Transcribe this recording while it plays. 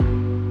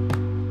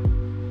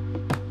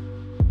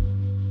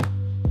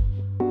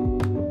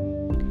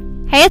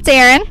Hey, it's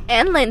Erin.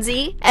 And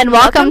Lindsay. And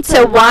welcome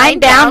to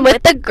Wind Down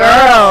with the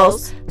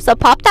Girls. So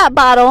pop that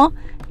bottle,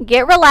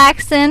 get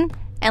relaxing,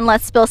 and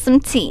let's spill some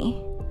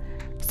tea.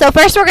 So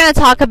first we're going to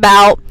talk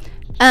about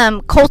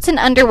Colton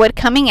Underwood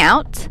coming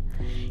out.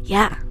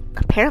 Yeah,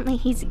 apparently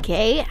he's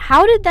gay.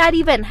 How did that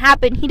even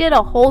happen? He did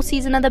a whole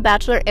season of The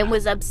Bachelor and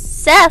was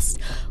obsessed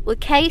with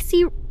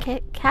Cassie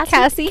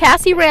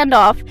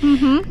Randolph.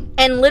 Mm-hmm.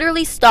 And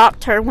literally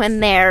stopped her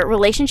when their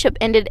relationship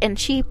ended, and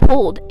she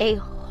pulled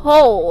a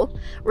whole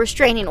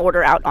restraining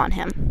order out on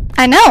him.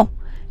 I know.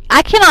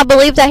 I cannot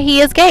believe that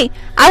he is gay.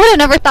 I would have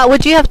never thought.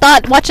 Would you have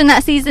thought watching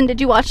that season? Did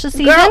you watch the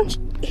season? Girl,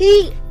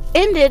 he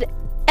ended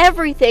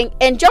everything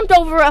and jumped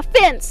over a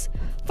fence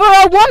for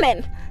a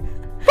woman.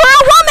 For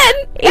a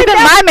woman! Even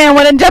my man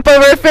wouldn't jump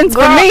over a fence for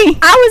me.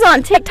 I was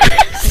on TikTok.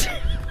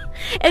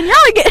 And now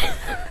I get...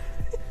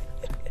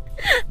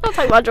 Don't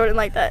talk about Jordan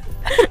like that.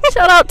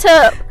 Shout out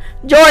to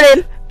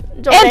Jordan.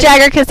 And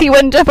Jagger, because he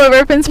wouldn't jump over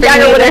a fence for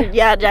Jagger me wouldn't.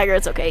 Yeah, Jagger,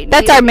 it's okay.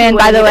 That's our man,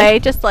 by the way.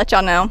 Just to let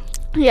y'all know.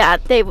 Yeah,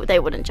 they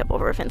wouldn't jump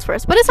over a fence for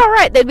us. But it's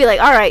alright. They'd be like,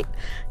 alright,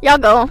 y'all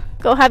go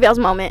have y'all's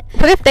moment.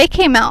 What if they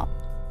came out?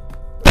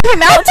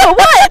 Came out to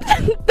what?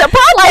 The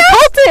podcast? Like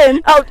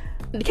Colton. Oh,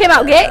 came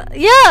out gay?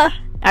 Yeah.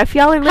 If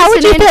y'all are listening, how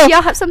would you feel?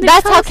 Y'all have something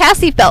That's to tell how us?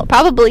 Cassie felt,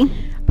 probably.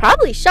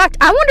 Probably shocked.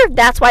 I wonder if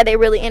that's why they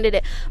really ended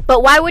it.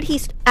 But why would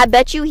he... I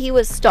bet you he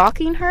was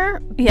stalking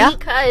her. Yeah.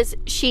 Because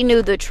she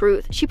knew the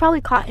truth. She probably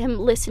caught him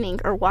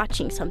listening or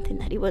watching something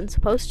that he wasn't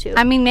supposed to.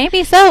 I mean,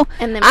 maybe so.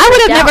 And then I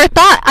would have freaked never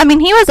thought. I mean,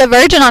 he was a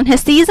virgin on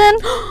his season.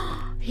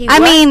 I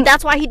mean,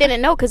 that's why he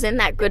didn't know, because in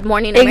that Good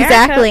Morning America,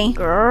 exactly,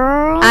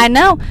 girl. I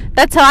know.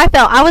 That's how I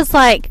felt. I was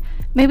like,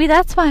 maybe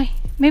that's why.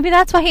 Maybe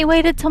that's why he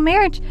waited till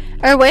marriage,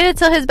 or waited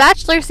till his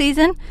Bachelor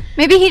season.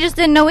 Maybe he just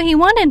didn't know what he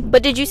wanted.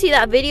 But did you see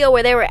that video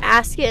where they were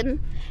asking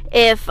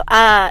if,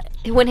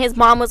 when his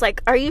mom was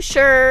like, "Are you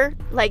sure?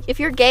 Like, if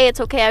you're gay, it's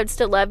okay. I'd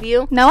still love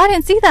you." No, I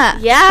didn't see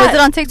that. Yeah. Was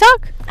it on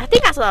TikTok? I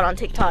think I saw it on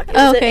TikTok. It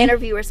was an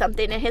interview or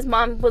something, and his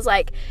mom was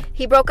like,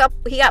 he broke up.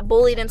 He got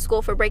bullied in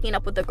school for breaking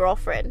up with a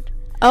girlfriend.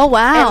 Oh,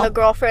 wow. And the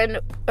girlfriend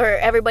or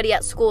everybody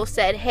at school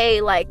said, "Hey,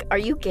 like, are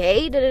you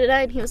gay?"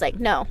 And he was like,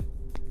 "No."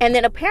 And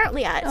then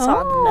apparently I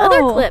saw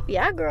another clip.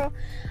 Yeah, girl.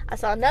 I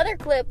saw another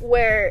clip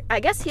where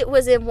I guess it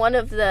was in one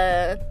of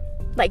the,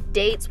 like,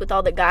 dates with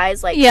all the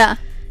guys, like,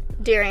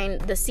 during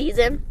the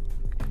season.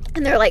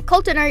 And they're like,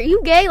 "Colton, are you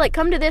gay? Like,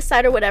 come to this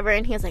side or whatever."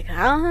 And he was like,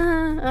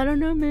 I don't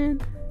know,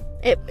 man.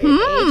 It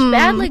aged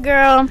badly,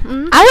 girl.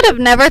 Mm-hmm. I would have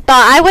never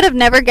thought. I would have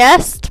never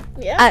guessed.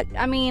 Yeah.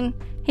 I mean,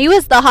 he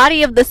was the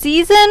hottie of the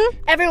season.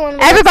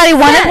 Everybody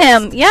wanted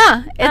him.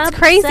 Yeah, it's obsessed.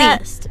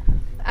 crazy.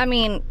 I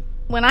mean,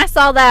 when I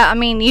saw that, I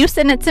mean, you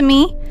sent it to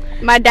me.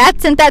 My dad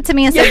sent that to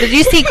me and said, "Did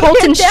you see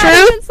Colton's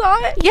truth?" Saw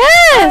it?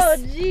 Yes.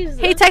 Oh, Jesus.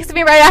 He texted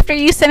me right after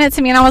you sent it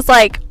to me, and I was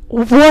like,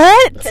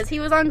 "What?" Because he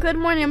was on Good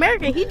Morning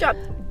America. He dropped.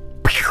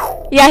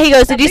 Yeah, he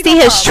goes, "Did you see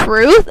his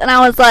truth?" And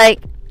I was like,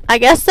 "I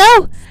guess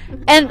so."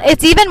 And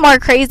it's even more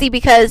crazy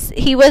because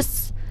he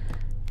was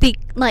the,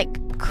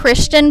 like,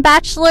 Christian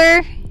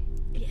Bachelor.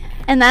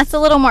 And that's a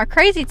little more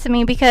crazy to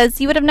me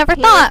because you would have never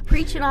thought.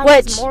 Preaching all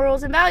his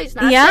morals and values.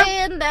 Not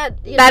saying that,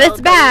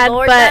 it's bad, the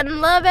Lord but doesn't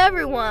love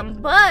everyone,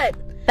 but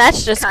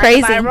that's just kind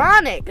crazy. of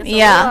ironic. It's a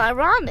little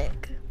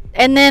ironic.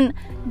 And then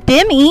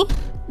Demi,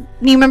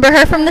 you remember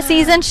her from the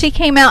season? She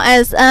came out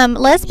as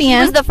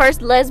lesbian. She was the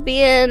first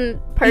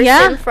lesbian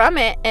person from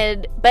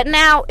it, but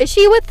now is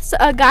she with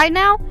a guy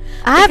now?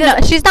 I have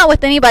no. She's not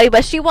with anybody,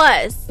 but she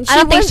was. I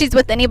don't think she's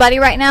with anybody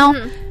right now.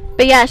 Mm-hmm.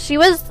 But yeah, she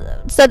was.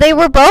 So they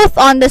were both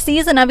on the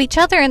season of each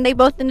other, and they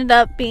both ended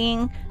up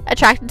being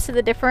attracted to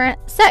the different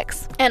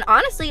sex. And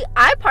honestly,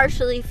 I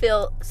partially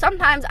feel,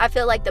 sometimes I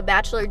feel like The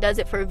Bachelor does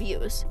it for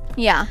views.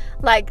 Yeah.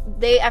 Like,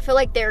 I feel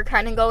like they're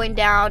kind of going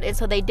down, and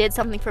so they did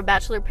something for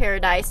Bachelor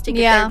Paradise to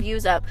get their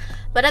views up.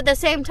 But at the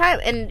same time,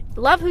 and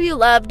love who you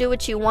love, do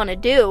what you want to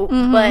do,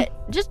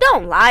 but just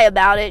don't lie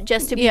about it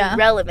just to be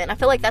relevant. I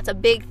feel like that's a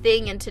big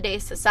thing in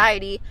today's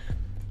society,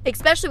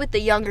 especially with the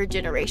younger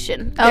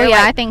generation. Oh,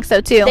 yeah, I think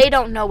so, too. They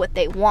don't know what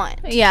they want.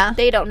 Yeah.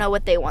 They don't know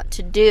what they want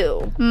to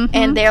do. Mm-hmm.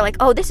 And they're like,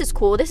 "Oh, this is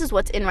cool. This is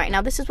what's in right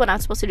now. This is what I'm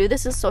supposed to do.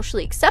 This is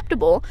socially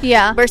acceptable."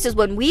 Yeah. Versus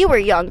when we were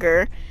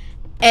younger,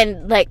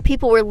 and, like,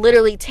 people were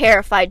literally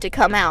terrified to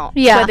come out.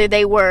 Yeah. Whether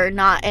they were or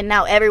not. And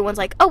now everyone's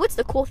like, "Oh, it's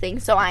the cool thing,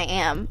 so I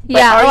am." But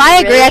I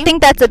agree. Really? I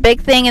think that's a big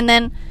thing. And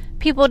then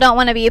people don't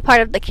want to be a part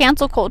of the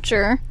cancel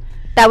culture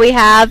that we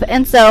have.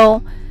 And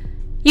so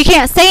you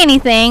can't say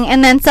anything,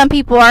 and then some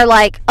people are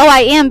like, "Oh, I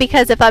am,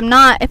 because if I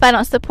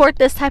don't support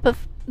this type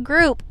of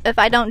group, if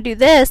I don't do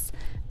this,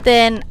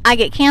 then I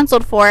get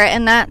canceled for it."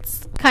 And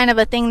that's kind of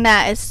a thing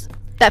that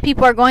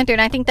people are going through,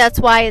 and I think that's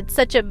why it's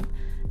such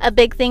a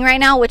big thing right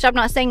now, which I'm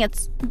not saying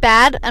it's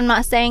bad. I'm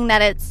not saying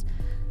that it's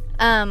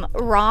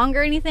wrong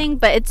or anything,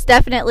 but it's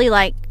definitely,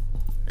 like,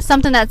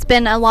 something that's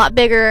been a lot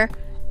bigger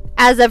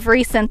as of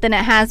recent than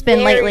it has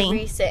been lately.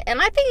 Recent. And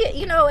I think,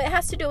 it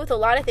has to do with a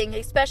lot of things,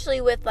 especially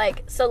with,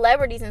 like,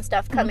 celebrities and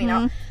stuff coming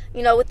out,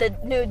 with the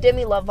new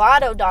Demi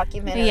Lovato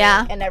documentary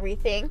and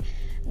everything.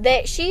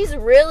 that she's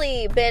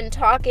really been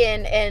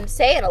talking and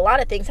saying a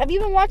lot of things. Have you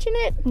been watching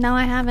it? No,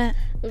 I haven't.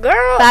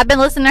 Girl. But I've been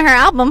listening to her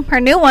album, her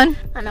new one.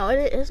 I know,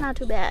 it's not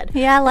too bad.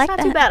 Yeah, I like that.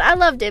 It's not too bad. I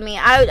love Demi.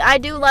 I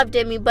do love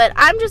Demi, but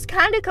I'm just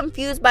kind of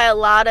confused by a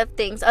lot of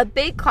things. A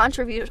big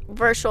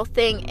controversial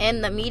thing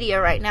in the media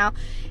right now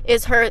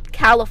is her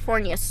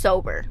California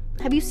sober.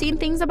 Have you seen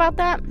things about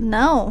that?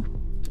 No.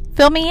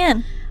 Fill me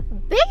in.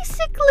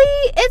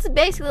 It's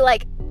basically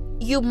like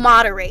you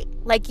moderate.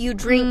 Like you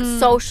drink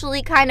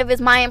socially, kind of,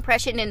 is my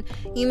impression, and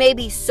you may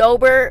be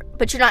sober,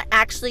 but you're not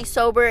actually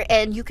sober,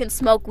 and you can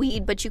smoke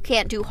weed, but you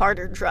can't do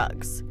harder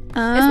drugs. Is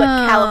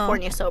what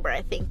California sober,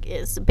 I think,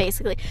 is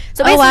basically.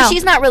 So basically,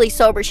 she's not really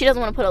sober. She doesn't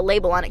want to put a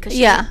label on it because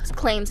she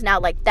claims now,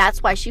 like,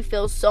 that's why she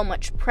feels so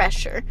much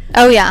pressure.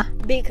 Oh, yeah.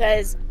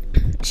 Because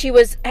she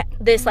was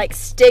this, like,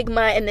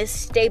 stigma and this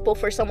staple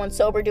for someone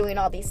sober doing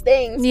all these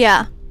things.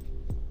 Yeah.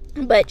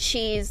 But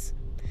she's,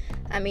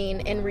 I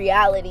mean, in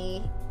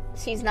reality,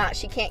 she's not.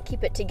 She can't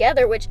keep it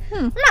together, which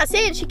I'm not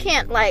saying she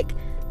can't, like,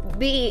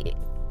 be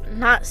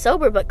not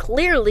sober, but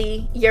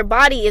clearly your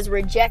body is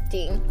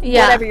rejecting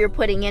whatever you're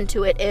putting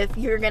into it if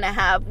you're going to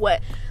have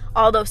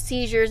all those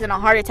seizures and a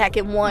heart attack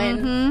in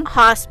one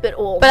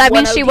hospital. But I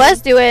mean, she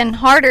was doing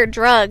harder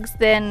drugs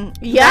than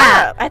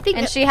that. I think,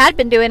 and she had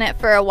been doing it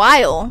for a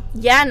while.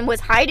 Yeah, and was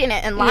hiding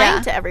it and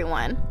lying to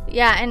everyone.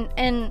 Yeah,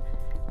 and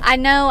I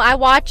know I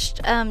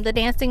watched the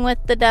Dancing with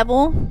the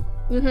Devil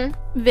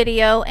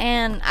video,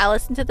 and I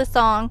listened to the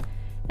song,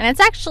 and it's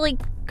actually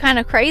kind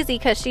of crazy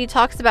because she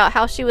talks about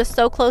how she was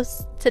so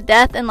close to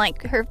death and,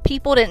 like, her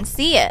people didn't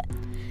see it.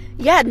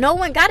 Yeah, no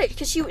one got it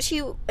because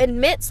she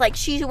admits, like,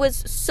 she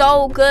was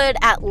so good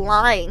at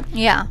lying.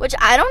 Yeah. Which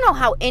I don't know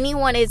how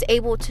anyone is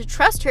able to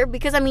trust her,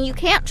 because, I mean, you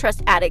can't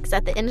trust addicts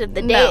at the end of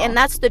the day, and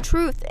that's the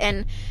truth.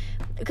 And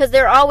because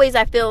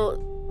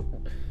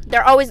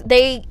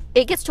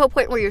it gets to a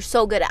point where you're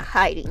so good at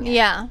hiding it.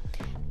 Yeah.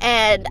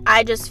 And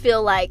I just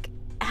feel like,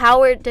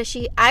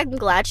 I'm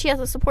glad she has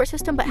a support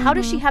system, but how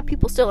does she have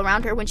people still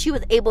around her when she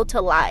was able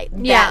to lie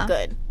that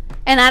good?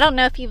 And I don't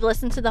know if you've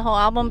listened to the whole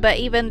album, but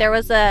even there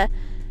was a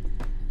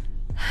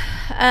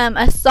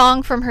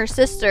song from her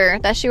sister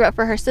that she wrote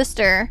for her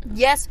sister.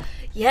 Yes,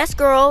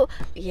 girl.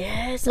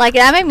 Yes. Like,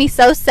 that made me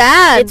so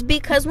sad. It's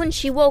because when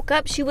she woke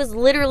up, she was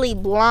literally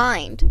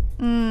blind.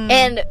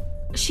 And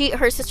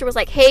her sister was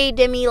like, "Hey,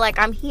 Demi, like,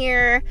 I'm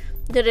here,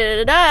 da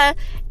da da da,"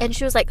 and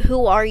she was like,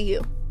 "Who are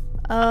you?"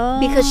 Oh.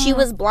 Because she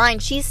was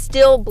blind. She's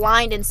still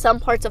blind in some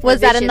parts of her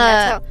vision. Was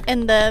that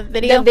in the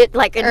video?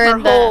 Like, in her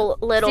whole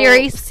little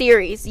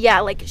series?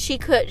 Yeah, like, she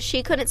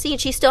couldn't see, and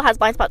she still has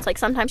blind spots. Like,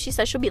 sometimes she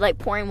says she'll be, like,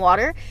 pouring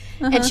water,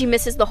 and she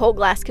misses the whole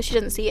glass because she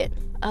doesn't see it.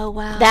 Oh,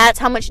 wow. That's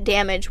how much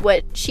damage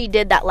what she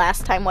did that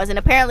last time was. And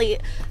apparently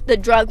the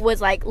drug was,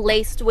 like,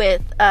 laced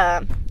with,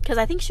 because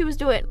I think she was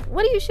doing,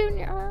 what are you shooting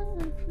your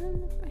arm?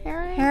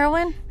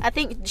 Heroin? I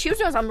think she was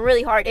doing something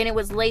really hard, and it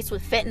was laced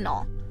with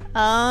fentanyl.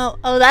 Oh,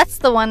 that's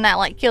the one that,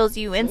 like, kills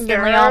you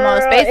instantly,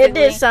 almost,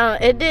 basically.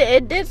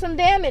 It did some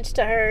damage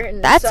to her.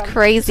 And that's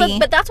crazy.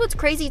 But that's what's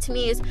crazy to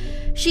me is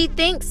she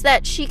thinks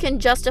that she can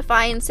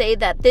justify and say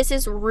that this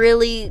is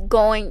really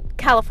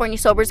California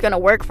sober is going to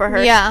work for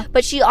her. Yeah.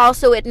 But she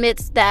also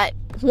admits that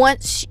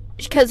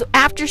because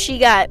after she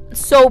got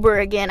sober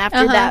again,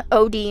 after that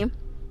OD,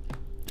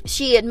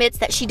 she admits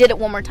that she did it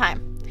one more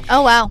time.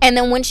 Oh, wow. And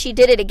then when she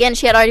did it again,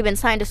 she had already been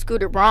signed to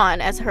Scooter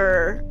Braun as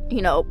her,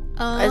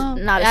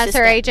 as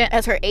her agent.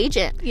 As her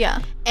agent. Yeah.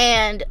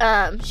 And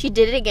she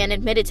did it again,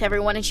 admitted to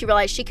everyone, and she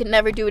realized she could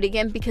never do it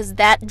again because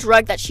that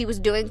drug that she was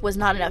doing was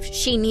not enough.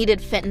 She needed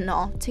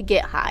fentanyl to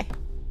get high.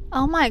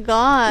 Oh, my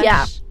gosh.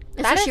 Yeah.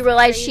 And so she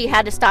realized she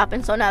had to stop,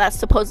 and so now that's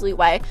supposedly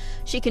why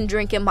she can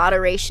drink in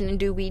moderation and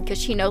do weed,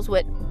 because she knows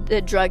what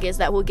the drug is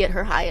that will get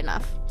her high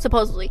enough,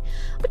 supposedly.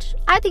 Which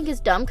I think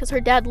is dumb, because her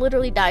dad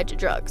literally died to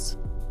drugs.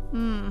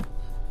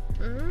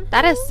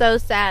 That is so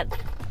sad.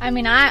 I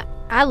mean, I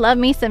love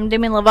me some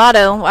Demi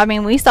Lovato. I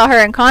mean, we saw her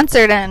in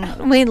concert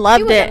and we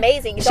loved it.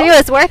 Amazing. She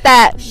was worth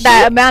that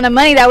amount of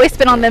money that we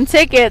spent on them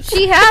tickets.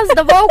 She has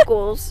the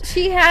vocals.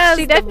 She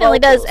definitely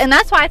does. And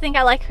that's why I think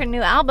I like her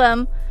new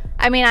album.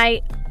 I mean,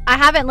 I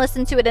haven't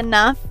listened to it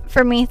enough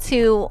for me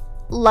to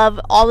love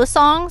all the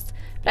songs,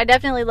 but I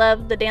definitely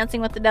love the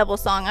Dancing with the Devil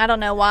song. I don't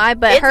know why,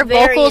 but her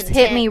vocals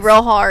hit me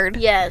real hard.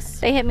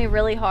 Yes. They hit me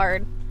really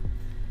hard.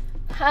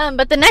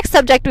 But the next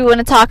subject we want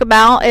to talk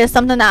about is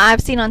something that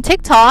I've seen on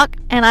TikTok,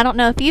 and I don't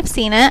know if you've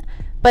seen it,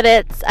 but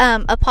it's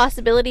a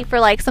possibility for,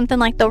 like, something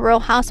like the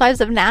Real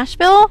Housewives of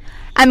Nashville.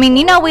 I mean,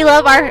 we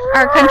love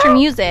our country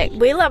music.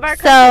 We love our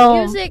country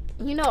music.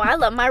 I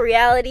love my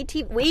reality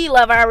TV. We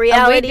love our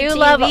reality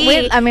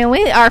TV.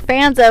 We are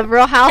fans of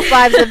Real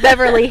Housewives of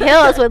Beverly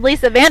Hills with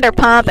Lisa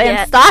Vanderpump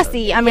and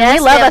Stassi. I mean, we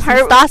love us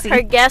some Stassi.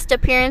 Her guest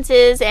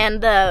appearances and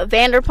the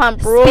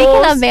Vanderpump Rules.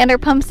 Speaking of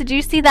Vanderpumps, did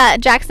you see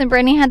that Jackson and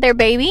Brittany had their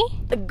baby?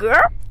 The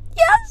girl?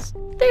 Yes.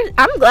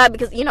 I'm glad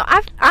because,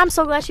 I'm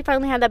so glad she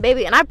finally had that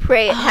baby, and I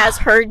pray it has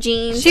her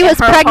genes. She was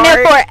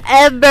pregnant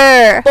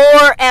forever.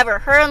 Forever.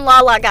 Her and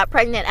Lala got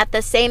pregnant at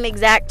the same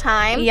exact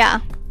time.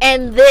 Yeah.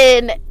 And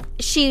then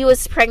she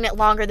was pregnant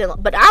longer than,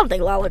 but I don't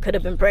think Lala could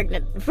have been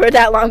pregnant for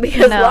that long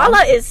because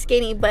Lala is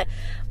skinny. But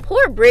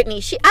poor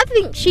Brittany, I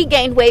think she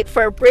gained weight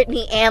for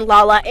Brittany and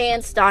Lala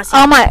and Stassi.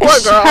 Oh my, poor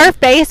girl. Her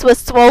face was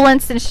swollen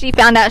since she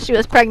found out she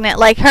was pregnant.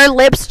 Like, her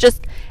lips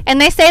just, and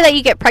they say that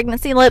you get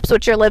pregnancy lips,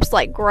 which your lips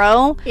like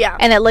grow. Yeah.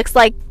 And it looks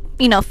like,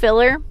 you know,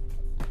 filler.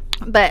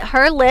 But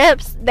her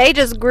lips, they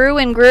just grew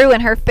and grew in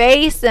her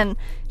face, and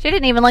she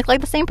didn't even look like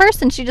the same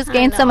person. She just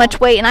gained so much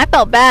weight, and I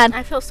felt bad.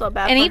 I feel so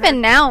bad. And for even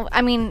her. now,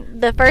 I mean,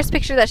 the first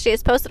picture that she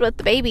has posted with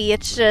the baby,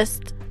 it's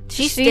just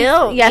she's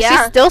still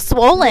she's still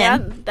swollen. Yeah,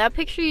 that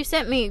picture you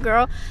sent me,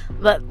 girl.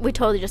 But we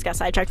totally just got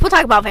sidetracked. We'll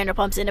talk about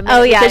Vanderpumps in a minute.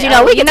 Oh yeah,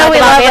 because we can talk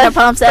about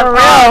Vanderpumps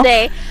all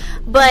day.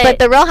 But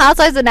the Real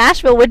Housewives of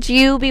Nashville, would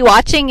you be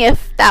watching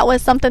if that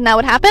was something that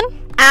would happen?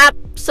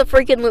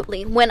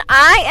 Absolutely. When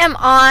I am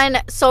on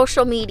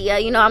social media,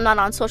 you know, I'm not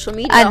on social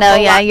media. I know,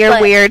 yeah, you're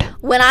weird.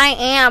 When I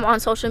am on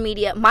social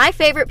media, my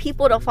favorite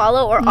people to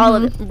follow are all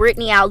of it.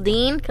 Brittany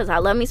Aldean, because I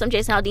love me some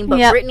Jason Aldean,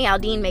 but Brittany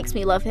Aldean makes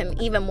me love him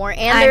even more.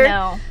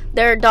 And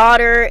their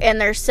daughter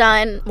and their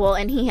son, well,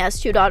 and he has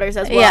 2 daughters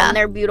as well, and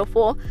they're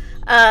beautiful.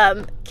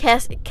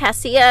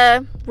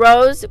 Cassia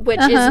Rose, which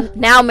is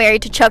now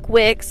married to Chuck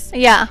Wicks.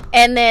 Yeah.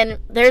 And then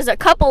there's a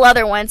couple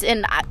other ones.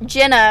 And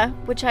Jenna,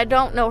 which I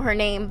don't know her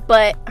name,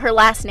 but her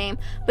last name.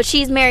 But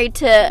she's married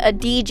to a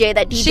DJ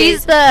that DJs.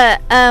 She's the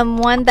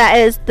one that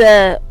is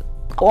the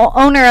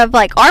owner of,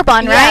 like, RHON,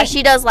 right? Yeah,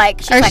 she does, like,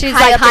 she's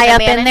high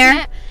up in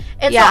there.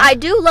 And so I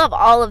do love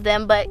all of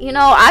them, but, you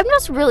know, I'm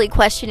just really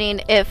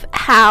questioning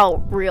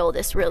how real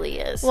this really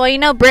is. Well, you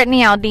know,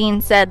 Brittany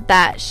Aldean said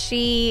that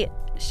she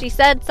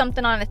said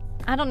something on,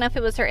 I don't know if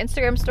it was her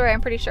Instagram story,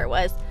 I'm pretty sure it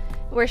was,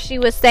 where she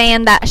was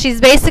saying that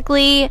she's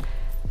basically,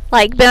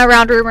 like, been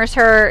around rumors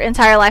her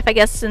entire life, I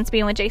guess, since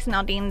being with Jason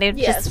Aldean. They've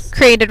just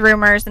created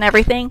rumors and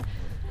everything.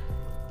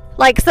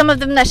 Like, some of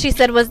them that she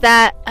said was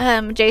that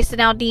Jason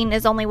Aldean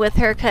is only with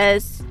her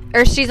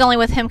she's only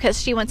with him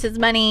because she wants his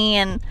money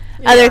and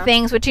other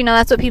things, which, you know,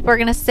 that's what people are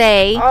going to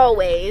say.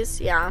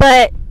 Always, yeah.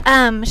 But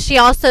she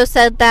also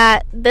said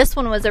that this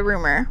one was a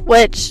rumor,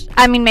 which,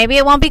 I mean, maybe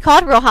it won't be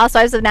called Real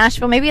Housewives of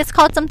Nashville. Maybe it's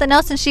called something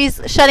else, and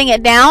she's shutting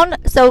it down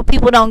so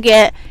people don't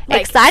get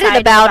excited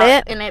about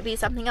it. And it be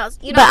something else.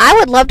 You know, but I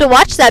would love to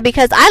watch that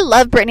because I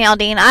love Brittany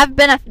Aldean. I've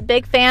been a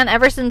big fan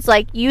ever since,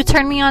 like, you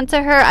turned me on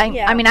to her.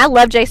 I mean, I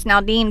love Jason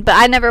Aldean, but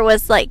I never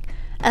was, like,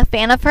 a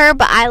fan of her,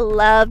 but I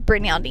love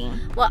Brittany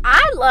Aldean. Well,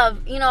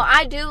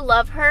 I do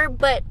love her,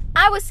 but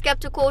I was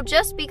skeptical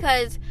just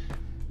because,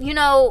 you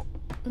know,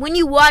 when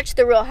you watch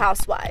The Real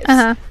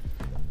Housewives,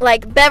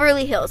 like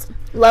Beverly Hills,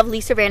 love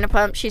Lisa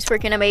Vanderpump. She's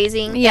freaking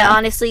amazing. Yeah. And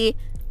honestly,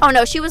 oh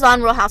no, she was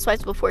on Real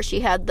Housewives before she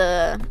had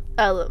the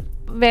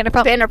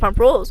Vanderpump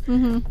Rules.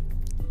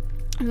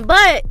 Mm-hmm.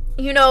 But,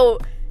 you know,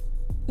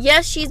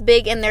 yes, she's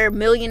big and they're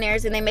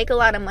millionaires and they make a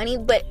lot of money,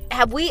 but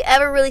have we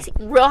ever really seen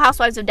Real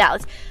Housewives of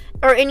Dallas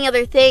or any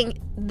other thing?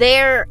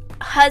 Their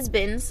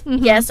husbands,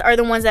 yes, are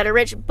the ones that are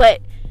rich,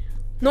 but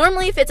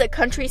normally if it's a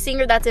country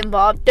singer that's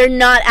involved, they're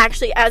not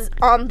actually as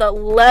on the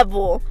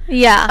level.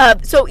 Yeah.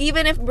 So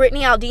even if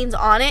Brittany Aldean's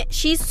on it,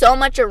 she's so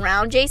much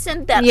around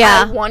Jason that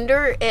I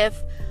wonder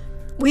if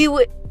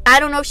I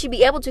don't know if she'd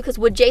be able to, because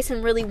would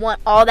Jason really want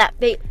all that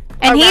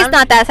and he's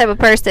not that type of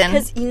person.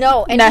 Because, he's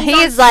on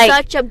like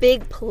such a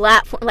big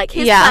platform. Like,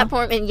 his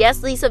platform, and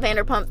yes, Lisa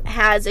Vanderpump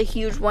has a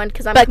huge one.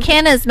 But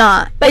Ken is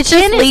not. But it's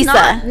Ken just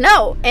Lisa.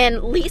 No,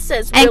 and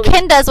Lisa's really... And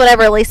Ken does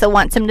whatever Lisa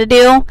wants him to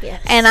do.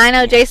 Yes. And I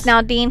know Jason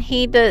Aldean,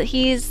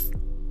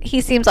 he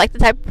seems like the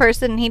type of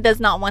person, he does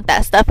not want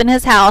that stuff in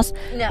his house.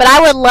 No. But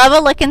I would love a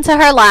look into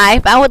her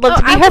life. I would love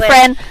to be her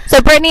friend.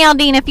 So, Brittany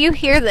Aldean, if you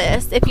hear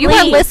this, if you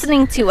are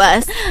listening to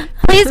us,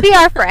 please be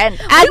our friend.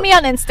 Add me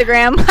on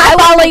Instagram. I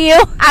follow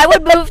you. I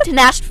would move to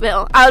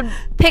Nashville. I would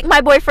pick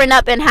my boyfriend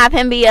up and have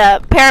him be a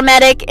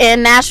paramedic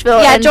in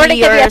Nashville. Yeah, Jordan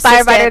could be a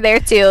firefighter there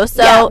too.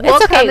 So we'll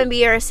it's okay. come and be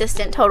your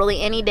assistant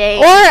totally any day.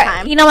 Or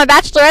anytime. You know, my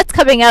bachelorette's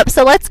coming up,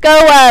 so let's go.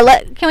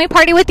 Can we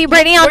party with you,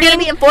 Brittany? We're gonna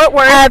be in Fort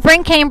Worth.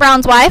 Bring Kane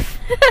Brown's wife.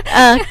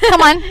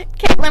 Come on,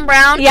 Caitlin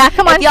Brown. Yeah,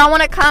 come on. If y'all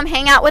want to come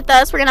hang out with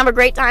us, we're gonna have a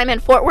great time in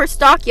Fort Worth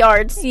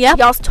Stockyards. Yep.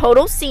 Y'all's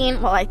total scene.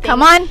 Well, I think.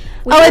 Come on.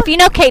 If you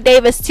know Kate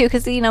Davis too,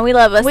 because, you know, we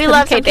love us. We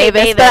love Kate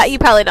Davis, but you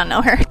probably don't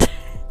know her.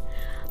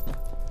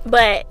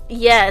 But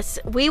yes,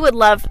 we would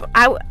love.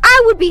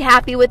 I would be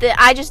happy with it.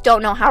 I just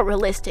don't know how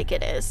realistic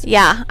it is.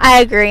 Yeah,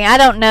 I agree. I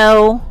don't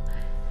know.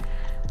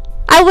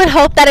 I would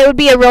hope that it would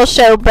be a real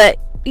show, but,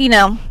 you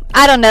know,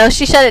 I don't know.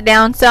 She shut it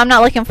down, so I'm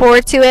not looking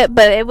forward to it,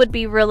 but it would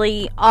be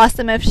really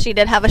awesome if she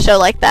did have a show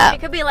like that. It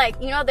could be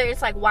like, you know, there's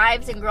like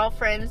wives and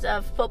girlfriends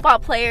of football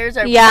players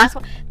or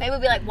basketball. Maybe it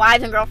would be like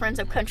wives and girlfriends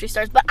of country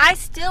stars, but I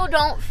still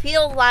don't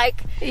feel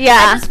like,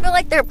 I just feel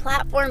like their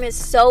platform is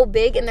so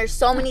big and there's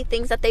so many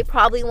things that they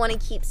probably want to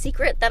keep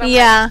secret that I'm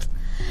like,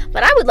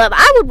 but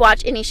I would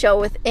watch any show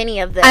with any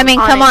of them. I mean,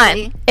 honestly. Come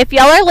on. If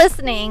y'all are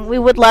listening, we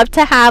would love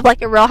to have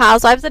like a Real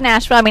Housewives of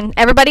Nashville. I mean,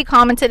 everybody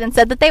commented and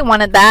said that they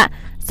wanted that.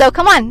 So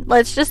come on,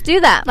 let's just do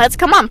that. Let's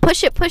come on,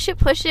 push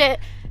it.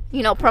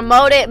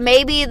 promote it.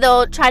 Maybe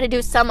they'll try to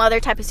do some other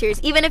type of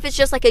series, even if it's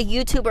just like a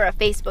YouTube or a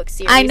Facebook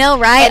series. I know,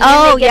 right? And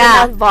then they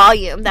get enough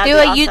volume. That'd do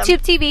be a awesome.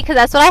 YouTube TV, because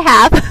that's what I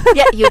have.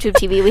 Yeah, YouTube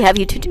TV. We have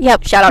YouTube.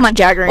 Yep. Shout out to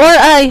Jagger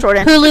or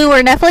Jordan. Hulu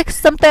or Netflix,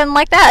 something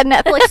like that. A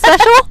Netflix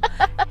special.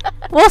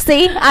 We'll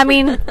see. I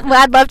mean,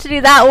 I'd love to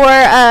do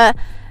that. Or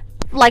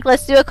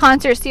let's do a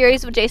concert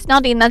series with Jason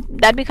Aldean.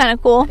 That'd be kind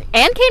of cool.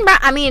 And Kane Brown.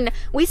 I mean,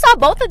 we saw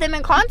both of them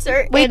in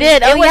concert. We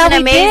did. It was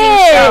an amazing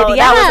show. Yeah.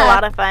 That was a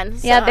lot of fun.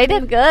 So. Yeah, they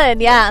did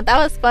good. Yeah, that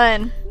was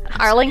fun.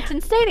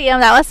 Arlington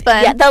Stadium. That was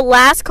fun. Yeah, the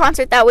last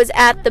concert that was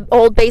at the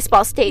old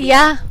baseball stadium.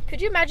 Yeah.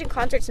 Could you imagine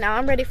concerts now?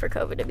 I'm ready for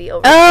COVID to be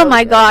over. Oh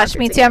my gosh,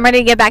 me too. I'm ready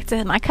to get back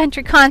to my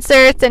country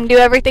concerts and do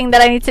everything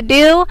that I need to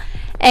do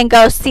and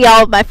go see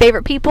all of my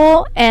favorite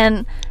people.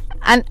 And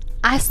I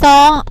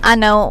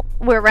know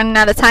we're running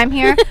out of time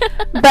here,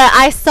 but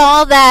I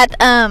saw that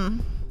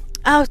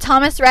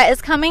Thomas Rhett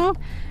is coming.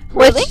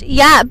 Really?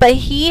 Yeah, but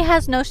he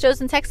has no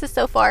shows in Texas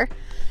so far.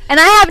 And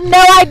I have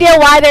no idea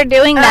why they're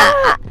doing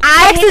that.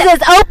 Texas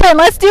is open.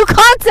 Let's do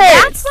concerts.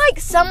 That's like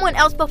someone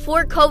else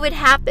before COVID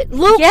happened.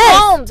 Luke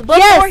Combs,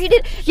 before he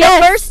did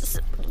the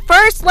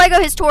first leg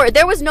of his tour,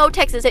 there was no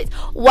Texas hits.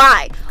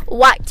 Why?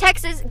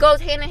 Texas goes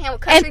hand in hand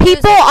with country and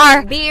people music,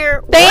 are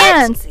beer,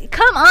 fans. What?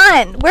 Come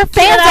on, we're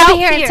fans over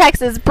here in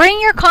Texas. Bring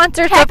your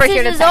concerts over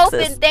here to Texas. Texas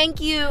is open.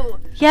 Thank you.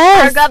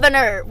 Yes. Our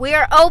governor. We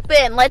are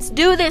open. Let's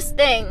do this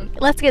thing.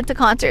 Let's get to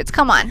concerts.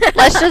 Come on.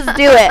 Let's just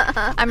do it.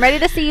 I'm ready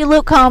to see you,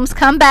 Luke Combs.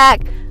 Come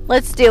back.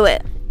 Let's do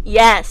it.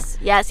 Yes.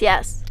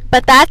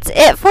 But that's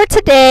it for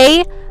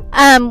today.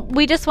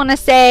 We just want to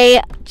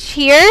say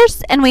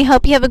cheers, and we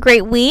hope you have a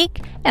great week.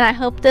 And I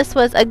hope this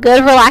was a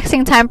good,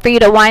 relaxing time for you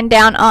to wind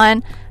down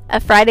on a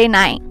Friday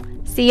night.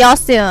 See y'all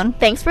soon.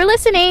 Thanks for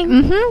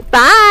listening.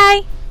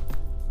 Bye.